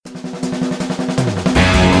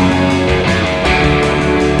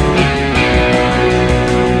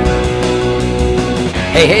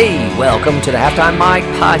Hey, welcome to the Halftime Mike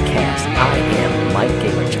podcast. I am Mike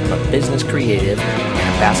Gingrich. I'm a business creative and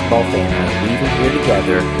a basketball fan. I'm weaving here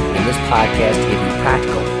together in this podcast to give you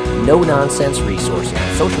practical, no-nonsense resources,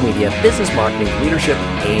 social media, business marketing, leadership,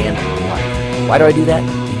 and life. Why do I do that?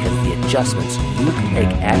 Because the adjustments you can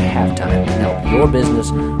make at halftime can help your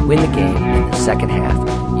business win the game in the second half.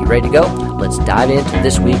 You ready to go? Let's dive into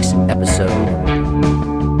this week's episode.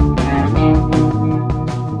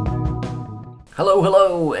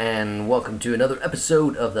 Hello, and welcome to another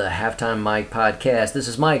episode of the Halftime Mike podcast. This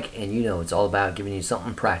is Mike, and you know it's all about giving you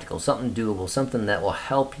something practical, something doable, something that will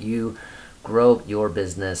help you grow your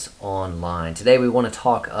business online. Today we want to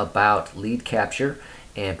talk about lead capture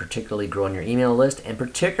and particularly growing your email list, and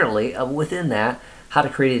particularly within that, how to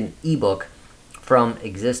create an ebook from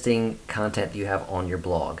existing content that you have on your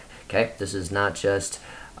blog. Okay, this is not just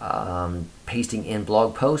pasting in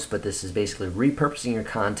blog posts, but this is basically repurposing your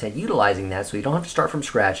content, utilizing that so you don't have to start from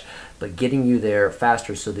scratch, but getting you there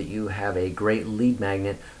faster so that you have a great lead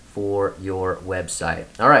magnet for your website.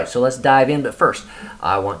 All right, so let's dive in, but first,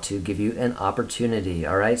 I want to give you an opportunity.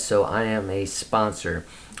 All right, so I am a sponsor,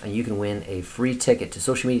 and you can win a free ticket to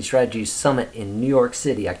Social Media Strategies Summit in New York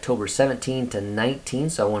City, October 17 to 19,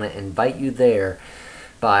 so I want to invite you there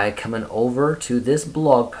by coming over to this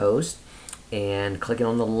blog post and clicking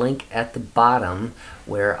on the link at the bottom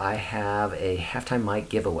where I have a Halftime Mike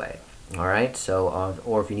giveaway. All right, so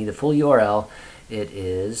or if you need the full URL, it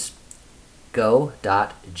is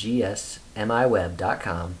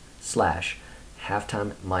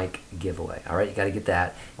go.gsmiweb.com/Halftime Mike giveaway. All right, you got to get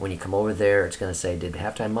that. And when you come over there, it's going to say, "Did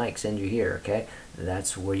Halftime Mike send you here?" Okay,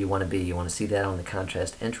 that's where you want to be. You want to see that on the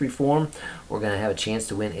contest entry form. We're going to have a chance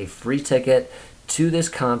to win a free ticket to this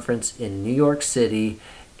conference in New York City.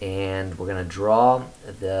 And we're going to draw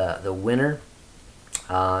the winner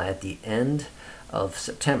at the end of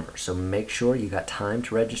September. So make sure you got time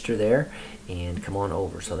to register there and come on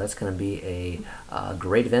over. So that's going to be a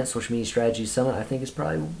great event, Social Media Strategy Summit. I think it's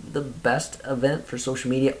probably the best event for social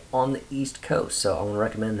media on the East Coast. So I want to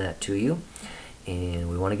recommend that to you. And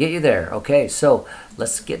we want to get you there. Okay, so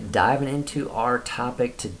let's get diving into our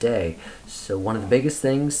topic today. So one of the biggest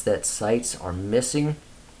things that sites are missing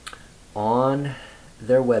on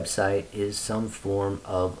their website is some form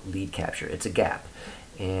of lead capture. It's a gap,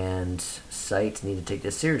 and sites need to take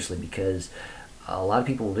this seriously because a lot of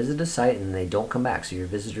people will visit a site and they don't come back. So your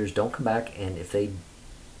visitors don't come back, and if they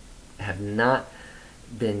have not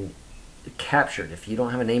been captured, if you don't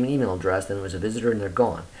have a name and email address, then it was a visitor and they're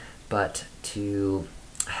gone. But to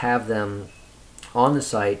have them on the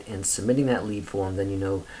site and submitting that lead form, then you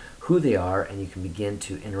know who they are, and you can begin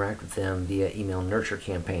to interact with them via email nurture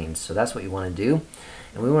campaigns. So that's what you want to do.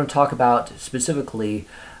 And we want to talk about specifically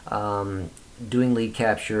doing lead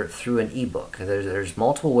capture through an ebook. There's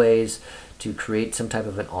multiple ways to create some type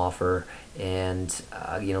of an offer, and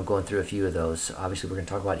going through a few of those. Obviously, we're going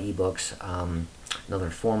to talk about ebooks.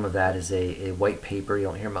 Another form of that is a white paper. You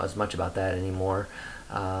don't hear as much about that anymore,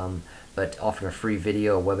 but often a free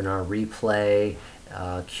video, a webinar replay,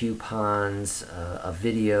 coupons, a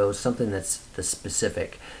video, something that's the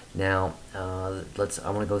specific. Now, I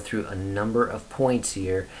want to go through a number of points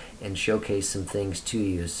here and showcase some things to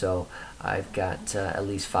you. So I've got at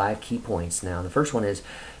least 5 key points now. The first one is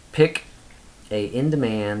pick a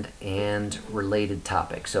in-demand and related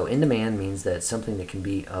topic. So in-demand means that it's something that can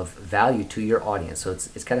be of value to your audience. So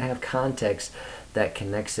it's got to have context that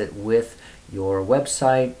connects it with your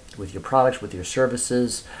website, with your products, with your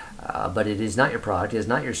services, but it is not your product, it is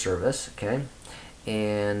not your service, okay?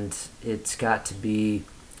 And it's got to be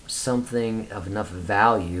something of enough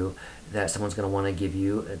value that someone's going to want to give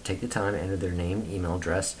you, take the time, enter their name, email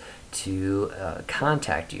address to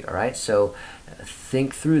contact you, all right? So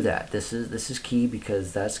think through that. This is key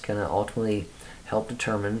because that's going to ultimately help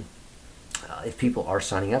determine if people are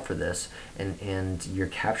signing up for this, and you're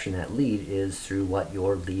capturing that lead is through what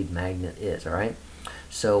your lead magnet is, all right?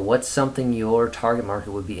 So what's something your target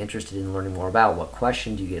market would be interested in learning more about? What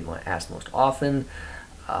question do you get asked most often?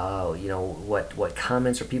 What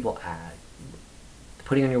comments are people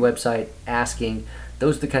putting on your website, asking?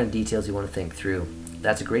 Those are the kind of details you want to think through.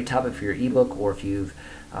 That's a great topic for your ebook, or if you've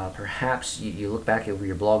perhaps you look back over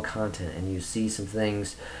your blog content and you see some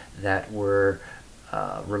things that were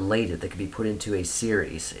related that could be put into a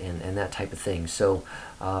series and that type of thing. So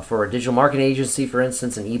for a digital marketing agency, for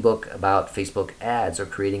instance, an ebook about Facebook ads or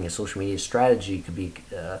creating a social media strategy could be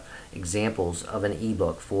examples of an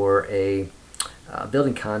ebook. For a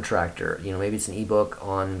building contractor, maybe it's an ebook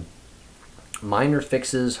on minor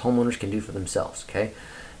fixes homeowners can do for themselves, okay?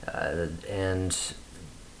 And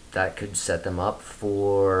that could set them up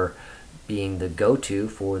for being the go-to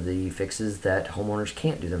for the fixes that homeowners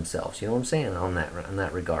can't do themselves. You know what I'm saying on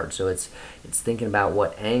that regard. So it's thinking about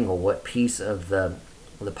what angle, what piece of the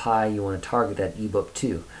pie you want to target that ebook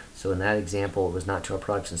to. So in that example, it was not to our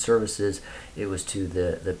products and services, it was to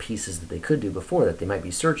the pieces that they could do before that. They might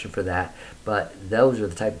be searching for that, but those are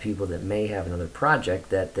the type of people that may have another project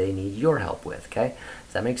that they need your help with. Okay,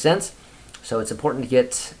 does that make sense? So it's important to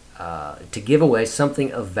get to give away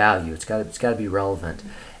something of value. It's got to be relevant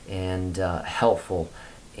and helpful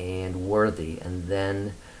and worthy, and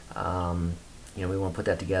then we want to put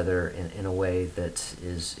that together in a way that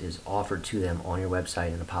is offered to them on your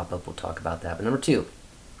website. In a pop-up, we'll talk about that. But number 2,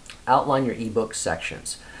 outline your ebook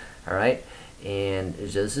sections. All right, and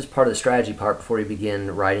this is part of the strategy part before you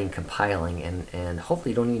begin writing, compiling, and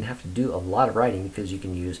hopefully you don't even have to do a lot of writing, because you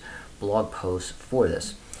can use blog posts for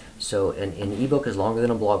this. So an ebook is longer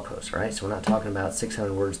than a blog post, right? So we're not talking about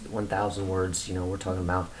 600 words, 1,000 words. We're talking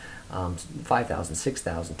about 5,000,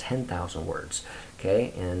 6,000, 10,000 words.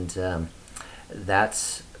 Okay, and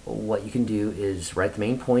that's what you can do is write the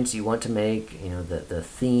main points you want to make. The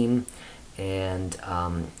theme, and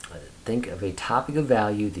think of a topic of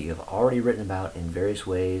value that you've already written about in various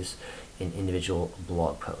ways in individual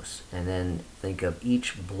blog posts, and then think of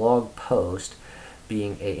each blog post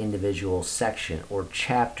being an individual section or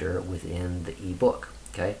chapter within the ebook.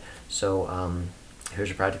 Okay, so here's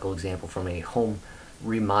a practical example from a home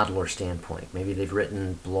remodeler standpoint. Maybe they've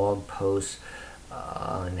written blog posts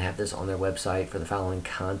and have this on their website for the following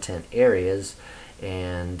content areas,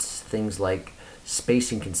 and things like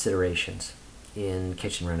spacing considerations in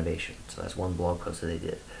kitchen renovation. So that's one blog post that they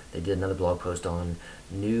did. They did another blog post on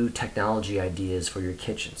new technology ideas for your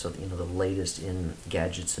kitchen. So the latest in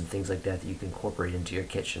gadgets and things like that you can incorporate into your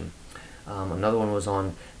kitchen. Another one was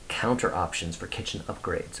on counter options for kitchen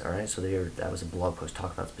upgrades. All right, so that was a blog post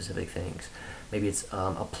talking about specific things. Maybe it's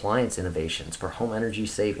appliance innovations for home energy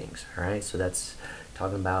savings. All right, so that's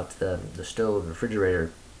talking about the stove,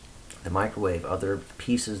 refrigerator, the microwave, other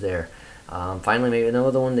pieces there. Finally, maybe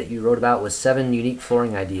another one that you wrote about was 7 unique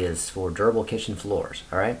flooring ideas for durable kitchen floors.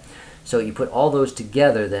 All right, so you put all those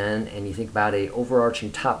together then, and you think about a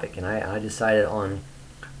overarching topic. And I decided on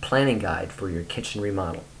planning guide for your kitchen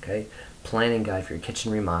remodel. Okay, planning guide for your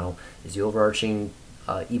kitchen remodel is the overarching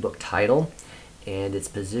ebook title, and it's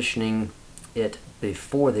positioning it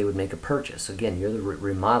before they would make a purchase. So again, you're the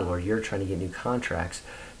remodeler, you're trying to get new contracts,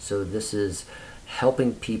 so this is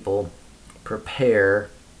helping people prepare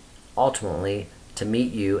ultimately to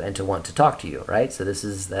meet you and to want to talk to you, right? So this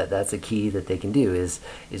is that's a key that they can do is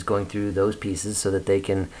going through those pieces so that they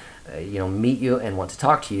can meet you and want to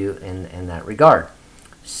talk to you in that regard.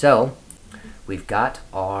 So we've got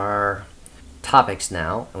our topics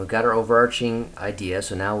now, and we've got our overarching idea.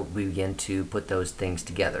 So now we begin to put those things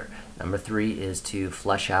together. Number 3 is to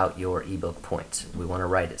flesh out your ebook points. We want to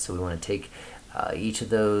write it, so we want to take each of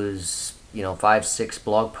those 5, 6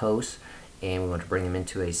 blog posts, and we want to bring them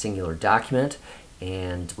into a singular document,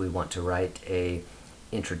 and we want to write a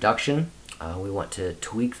introduction. We want to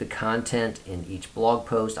tweak the content in each blog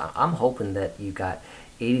post. I'm hoping that you got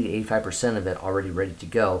 80 to 85% of it already ready to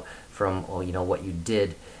go from what you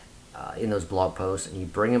did in those blog posts, and you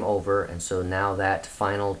bring them over, and so now that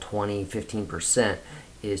final 20-15%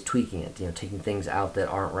 is tweaking it, taking things out that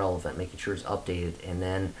aren't relevant, making sure it's updated, and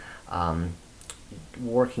then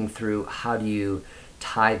working through how do you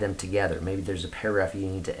tie them together. Maybe there's a paragraph you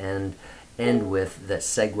need to end with that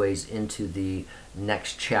segues into the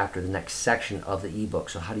next chapter, the next section of the ebook.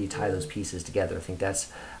 So how do you tie those pieces together? I think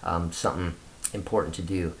that's something important to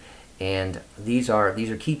do, and these are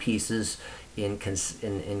key pieces in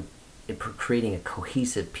creating a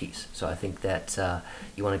cohesive piece. So I think that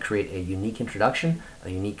you want to create a unique introduction, a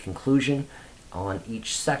unique conclusion on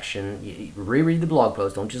each section. You reread the blog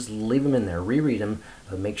post, don't just leave them in there, reread them,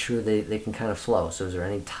 but make sure they can kind of flow. So is there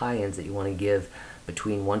any tie-ins that you want to give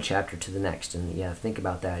between one chapter to the next? And think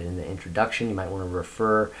about that. In the introduction, you might want to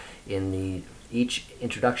refer in each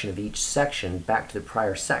introduction of each section back to the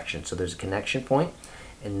prior section, so there's a connection point,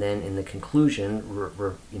 and then in the conclusion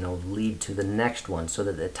lead to the next one so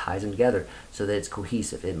that it ties them together, so that it's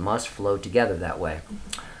cohesive. It must flow together that way.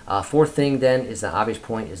 Fourth thing then is the obvious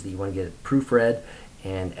point, is that you want to get it proofread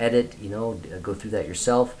and edit, go through that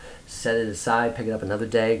yourself, set it aside, pick it up another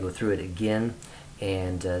day, go through it again,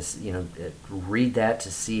 and read that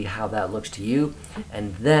to see how that looks to you,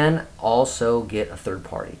 and then also get a third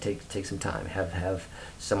party. Take some time, have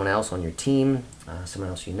someone else on your team, someone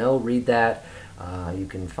else read that. You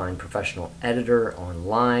can find professional editor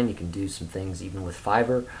online. You can do some things even with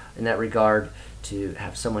Fiverr in that regard to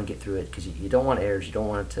have someone get through it, because you don't want errors. You don't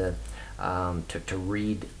want it to to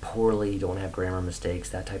read poorly, don't have grammar mistakes,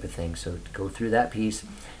 that type of thing. So go through that piece.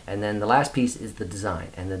 And then the last piece is the design.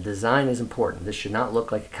 And the design is important. This should not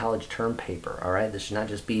look like a college term paper, all right? This should not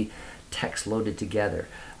just be text loaded together.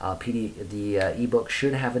 The ebook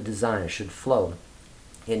should have a design. It should flow.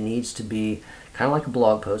 It needs to be kind of like a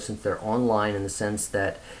blog post, since they're online, in the sense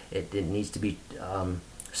that it needs to be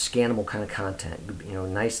scannable kind of content.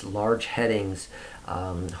 Nice large headings.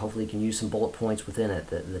 Hopefully you can use some bullet points within it.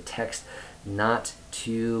 The text not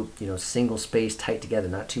too single space tight together,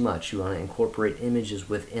 not too much. You want to incorporate images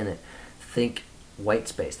within it. Think white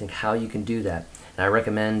space. Think how you can do that. And I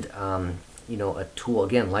recommend a tool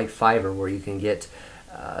again like Fiverr, where you can get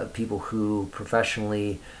people who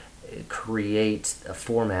professionally create a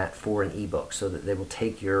format for an ebook, so that they will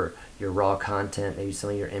take your raw content, maybe some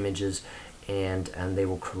of your images, and they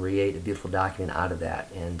will create a beautiful document out of that.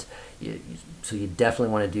 And so you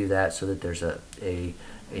definitely want to do that, so that there's a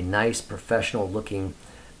nice professional looking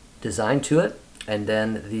design to it. And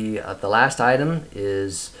then the last item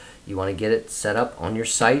is you want to get it set up on your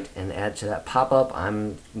site and add to that pop-up.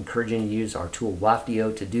 I'm encouraging you to use our tool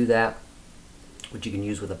Wafdio to do that, which you can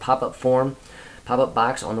use with a pop-up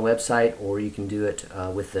box on the website, or you can do it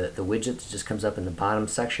with the widget that just comes up in the bottom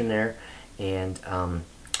section there, and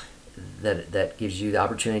that gives you the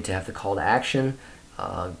opportunity to have the call to action,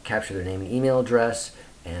 capture their name and email address,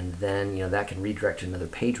 and then that can redirect to another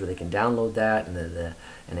page where they can download that, and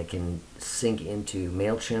it can sync into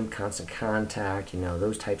MailChimp, Constant Contact,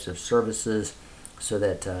 those types of services, so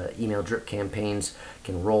that email drip campaigns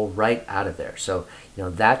can roll right out of there. So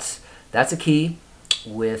that's a key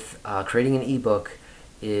with creating an ebook,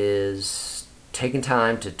 is taking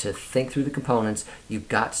time to think through the components. You've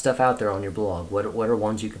got stuff out there on your blog. What are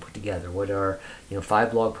ones you can put together? What are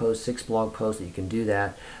 5 blog posts, 6 blog posts that you can do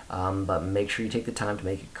that? But make sure you take the time to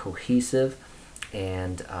make it cohesive,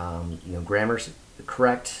 and grammar's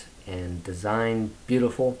correct, and design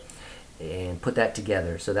beautiful, and put that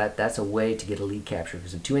together. So that's a way to get a lead capture,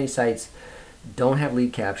 because too many sites don't have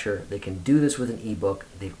lead capture. They can do this with an ebook.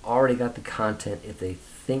 They've already got the content. If they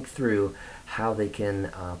think through how they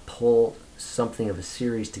can pull something of a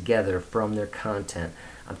series together from their content,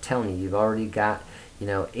 I'm telling you, you've already got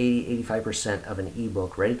 80-85% of an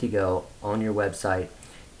ebook ready to go on your website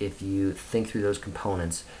if you think through those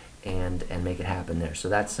components and make it happen there. So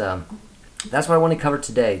that's what I want to cover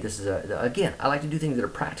today. This is again, I like to do things that are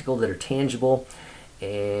practical, that are tangible.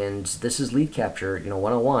 And this is lead capture,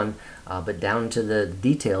 101, but down to the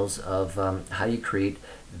details of how you create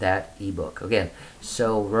that ebook. Again,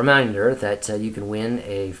 so reminder that you can win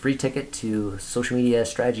a free ticket to Social Media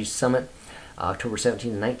Strategy Summit, October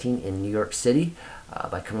 17 and 19 in New York City,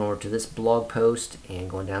 by coming over to this blog post and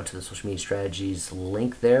going down to the Social Media Strategies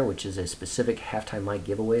link there, which is a specific Halftime Mike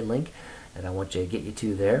giveaway link that I want you to get you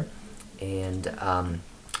to there. And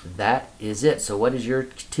that is it. So what is your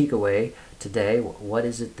takeaway today? What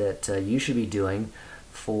is it that you should be doing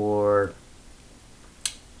for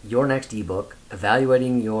your next ebook,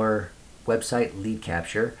 evaluating your website lead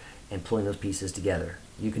capture, and pulling those pieces together?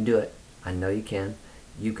 You can do it. I know you can.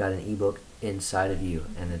 You've got an ebook inside of you,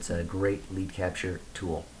 and it's a great lead capture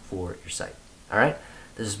tool for your site. All right?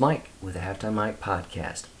 This is Mike with the Halftime Mike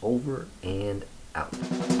Podcast. Over and out.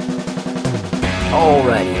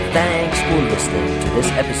 Alrighty, thanks for listening to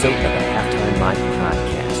this episode of the Halftime Mike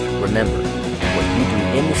Podcast. Remember, what you do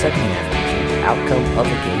in the second half will change the outcome of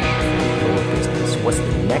the game for your business. What's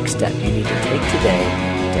the next step you need to take today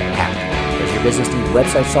to act? Does your business need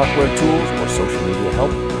website software tools or social media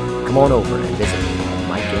help? Come on over and visit me at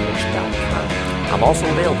MikeEnglish.com. I'm also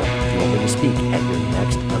available if you want me to speak at your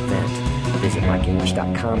next event. Visit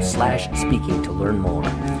MikeEnglish.com/speaking to learn more.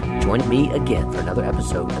 Join me again for another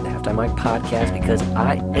episode of the Halftime Mike Podcast, because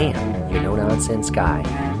I am your no-nonsense guy,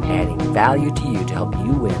 adding value to you to help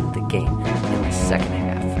you win the game in the second half.